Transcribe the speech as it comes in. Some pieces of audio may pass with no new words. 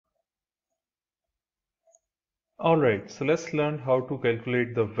Alright, so let's learn how to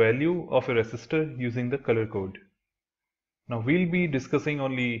calculate the value of a resistor using the color code. Now we'll be discussing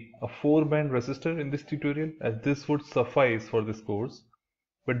only a 4-band resistor in this tutorial, as this would suffice for this course.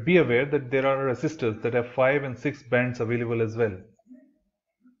 But be aware that there are resistors that have 5 and 6 bands available as well.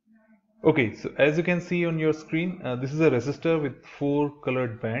 Okay, so as you can see on your screen, this is a resistor with 4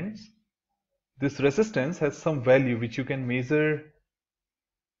 colored bands. This resistance has some value which you can measure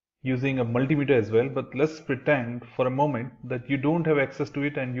using a multimeter as well, but let's pretend for a moment that you don't have access to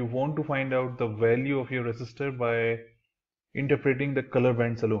it and you want to find out the value of your resistor by interpreting the color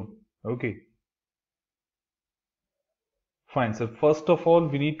bands alone. Okay, fine. So first of all,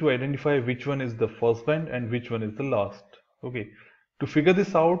 we need to identify which one is the first band and which one is the last. Okay, to figure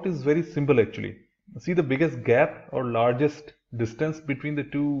this out is very simple actually. See the biggest gap or largest distance between the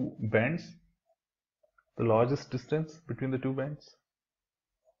two bands, the largest distance between the two bands,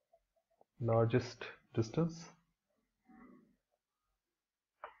 largest distance.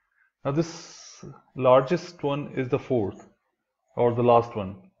 Now this largest one is the fourth or the last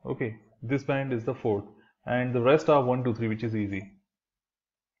one. Okay, this band is the fourth and the rest are 1, 2, 3, which is easy.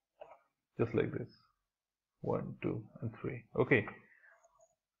 Just like this. 1, 2 and 3. Okay.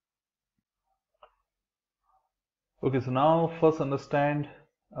 Okay, so now first understand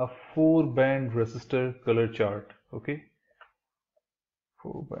a 4-band resistor color chart. Okay.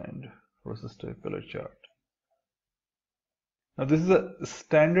 4-band resistor color chart. Now this is a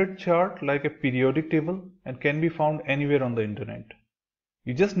standard chart like a periodic table and can be found anywhere on the internet.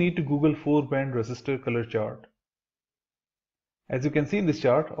 You just need to Google 4-band resistor color chart. As you can see in this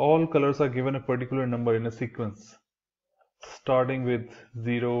chart, all colors are given a particular number in a sequence, starting with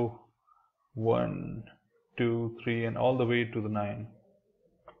 0, 1, 2, 3 and all the way to the 9.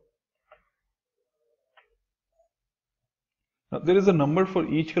 Now there is a number for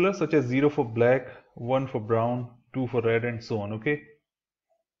each color, such as 0 for black, 1 for brown, 2 for red and so on. Okay.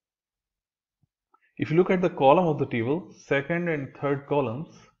 If you look at the column of the table, second and third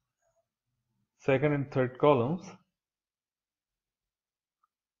columns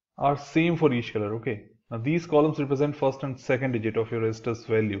are same for each color. Okay. Now these columns represent first and second digit of your resistor's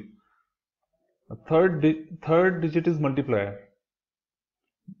value. The third digit is multiplier.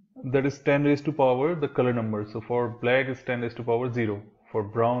 That is 10 raised to power the color number. So for black is 10 raised to power 0. For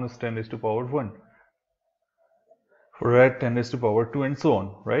brown is 10 raised to power 1. For red 10 raised to power 2 and so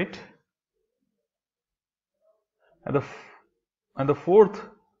on, right? And the fourth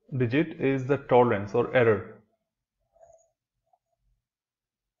digit is the tolerance or error.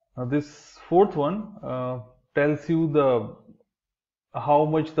 Now this fourth one tells you how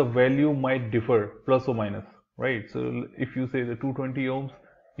much the value might differ, plus or minus, right? So if you say the 220 ohms,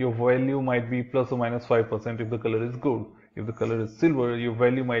 your value might be plus or minus 5% if the color is gold. If the color is silver, your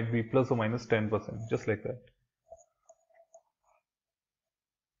value might be plus or minus 10%, just like that.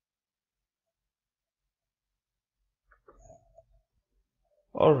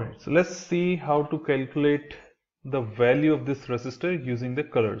 Alright, so let's see how to calculate the value of this resistor using the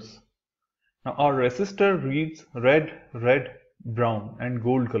colors. Now our resistor reads red, red, brown and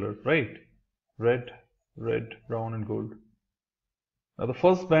gold color, right? Red, red, brown and gold. Now the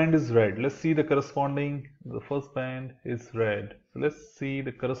first band is red. Let's see the first band is red. So let's see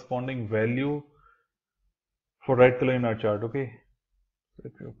the corresponding value for red color in our chart, okay?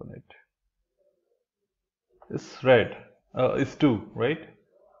 Let me open it. It's red. It's 2, right?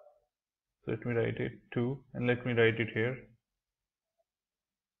 So let me write it 2 and let me write it here.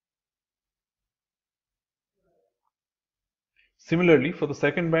 Similarly, for the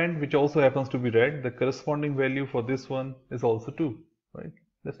second band, which also happens to be red, the corresponding value for this one is also 2, right?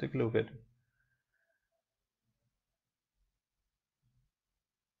 Let's take a look at it.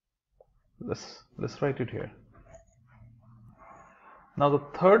 Let's write it here. Now the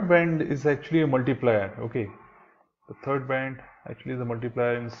third band is actually a multiplier, okay? The third band actually is a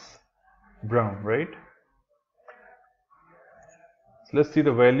multiplier is brown, right? So let's see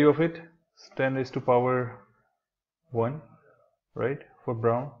the value of it. It's 10 raised to power 1, right? For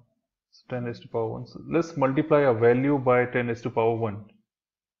brown, it's 10 raised to power 1. So let's multiply a value by 10 raised to power 1.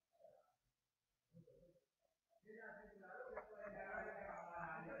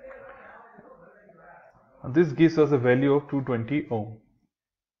 And this gives us a value of 220 ohm.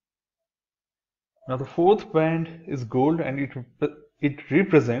 Now the fourth band is gold and it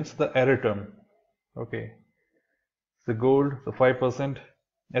represents the error term. Okay, the gold, the 5%.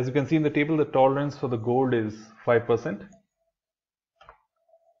 As you can see in the table, the tolerance for the gold is 5%,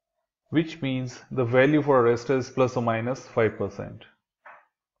 which means the value for a resistor is plus or minus 5%.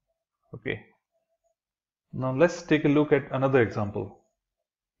 Okay. Now let's take a look at another example.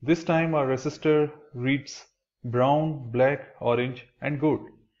 This time our resistor reads brown, black, orange, and gold.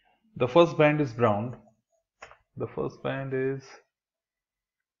 The first band is brown. The first band is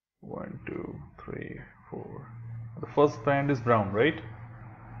 1, 2, 3, 4. The first band is brown, right?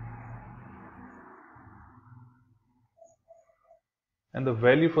 And the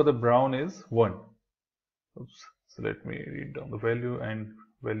value for the brown is 1. Oops. So let me read down the value, and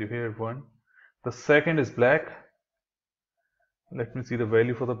value here 1. The second is black. Let me see the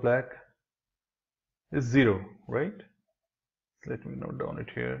value for the black is 0, right? So let me note down it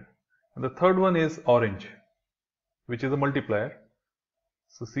here. And the third one is orange, which is a multiplier.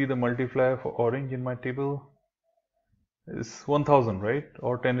 So see, the multiplier for orange in my table is 1000, right?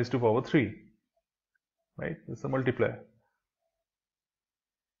 Or 10 is to power 3, right? It's a multiplier.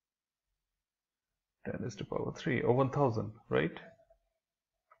 10 is to power 3 or 1000, right?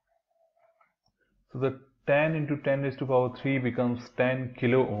 So the 10 into 10 is to power 3 becomes 10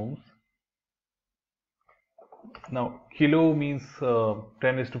 kilo ohms. Now kilo means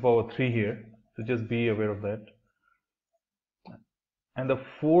 10 is to power 3 here, so just be aware of that. And the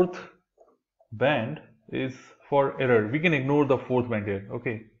fourth band is for error. We can ignore the fourth band here,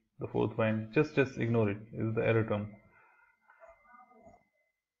 okay? The fourth band, just ignore it. Is the error term.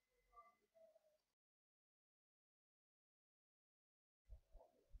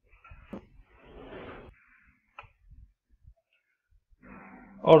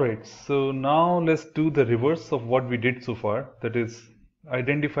 Alright, so now let's do the reverse of what we did so far, that is,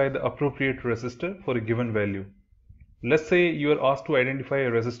 identify the appropriate resistor for a given value. Let's say you are asked to identify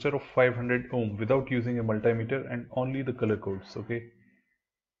a resistor of 500 ohm without using a multimeter and only the color codes, okay?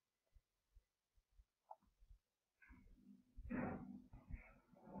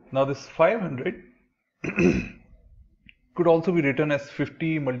 Now this 500 could also be written as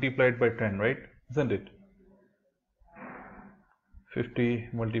 50 multiplied by 10, right? Isn't it? 50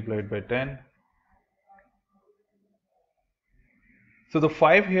 multiplied by 10. So the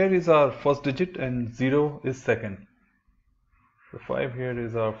 5 here is our first digit and 0 is second. The 5 here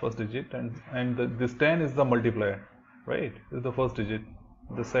is our first digit, and this 10 is the multiplier, right? This is the first digit.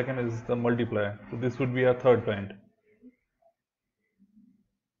 The second is the multiplier. So this would be our third band.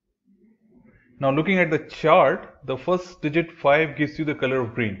 Now looking at the chart, the first digit 5 gives you the color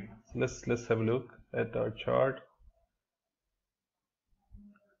of green. So let's have a look at our chart.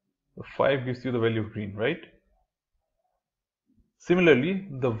 The 5 gives you the value of green, right? Similarly,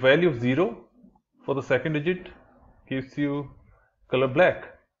 the value of 0 for the second digit gives you color black,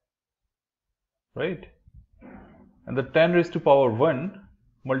 right? And the 10 raised to power 1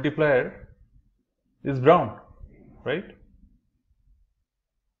 multiplier is brown, right?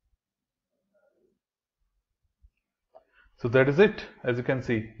 So that is it. As you can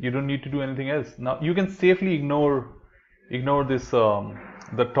see, you don't need to do anything else. Now you can safely ignore this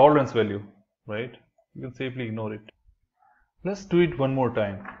the tolerance value, right? You can safely ignore it. Let's do it one more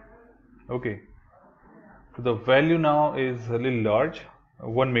time. Okay, so the value now is a little large,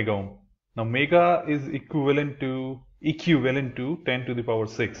 1 mega ohm. Now mega is equivalent to 10 to the power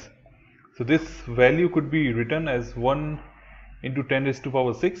 6. So this value could be written as 1 into 10 raised to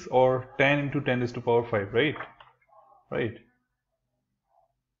power 6 or 10 into 10 raised to power 5, right? Right.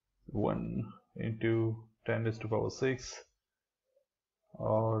 1 into 10 raised to power 6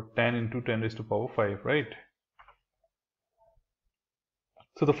 or 10 into 10 raised to power 5, right?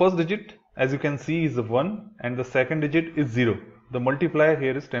 So the first digit, as you can see, is the 1 and the second digit is 0. The multiplier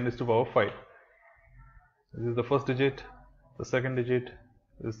here is 10 raised to power 5. This is the first digit. The second digit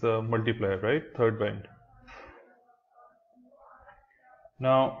is the multiplier, right? Third band.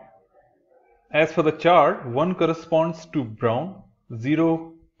 Now, as for the chart, 1 corresponds to brown,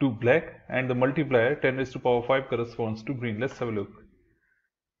 0 to black, and the multiplier 10 raised to power 5 corresponds to green. Let's have a look.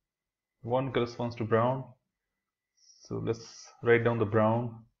 1 corresponds to brown. So let's write down the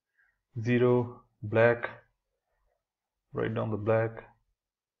brown. 0 black. Write down the black.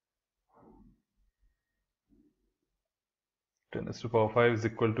 10 raised to power 5 is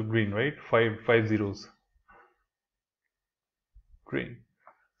equal to green, right? 5 zeros. Green.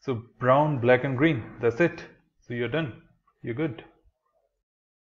 So brown, black and green. That's it. So you're done. You're good.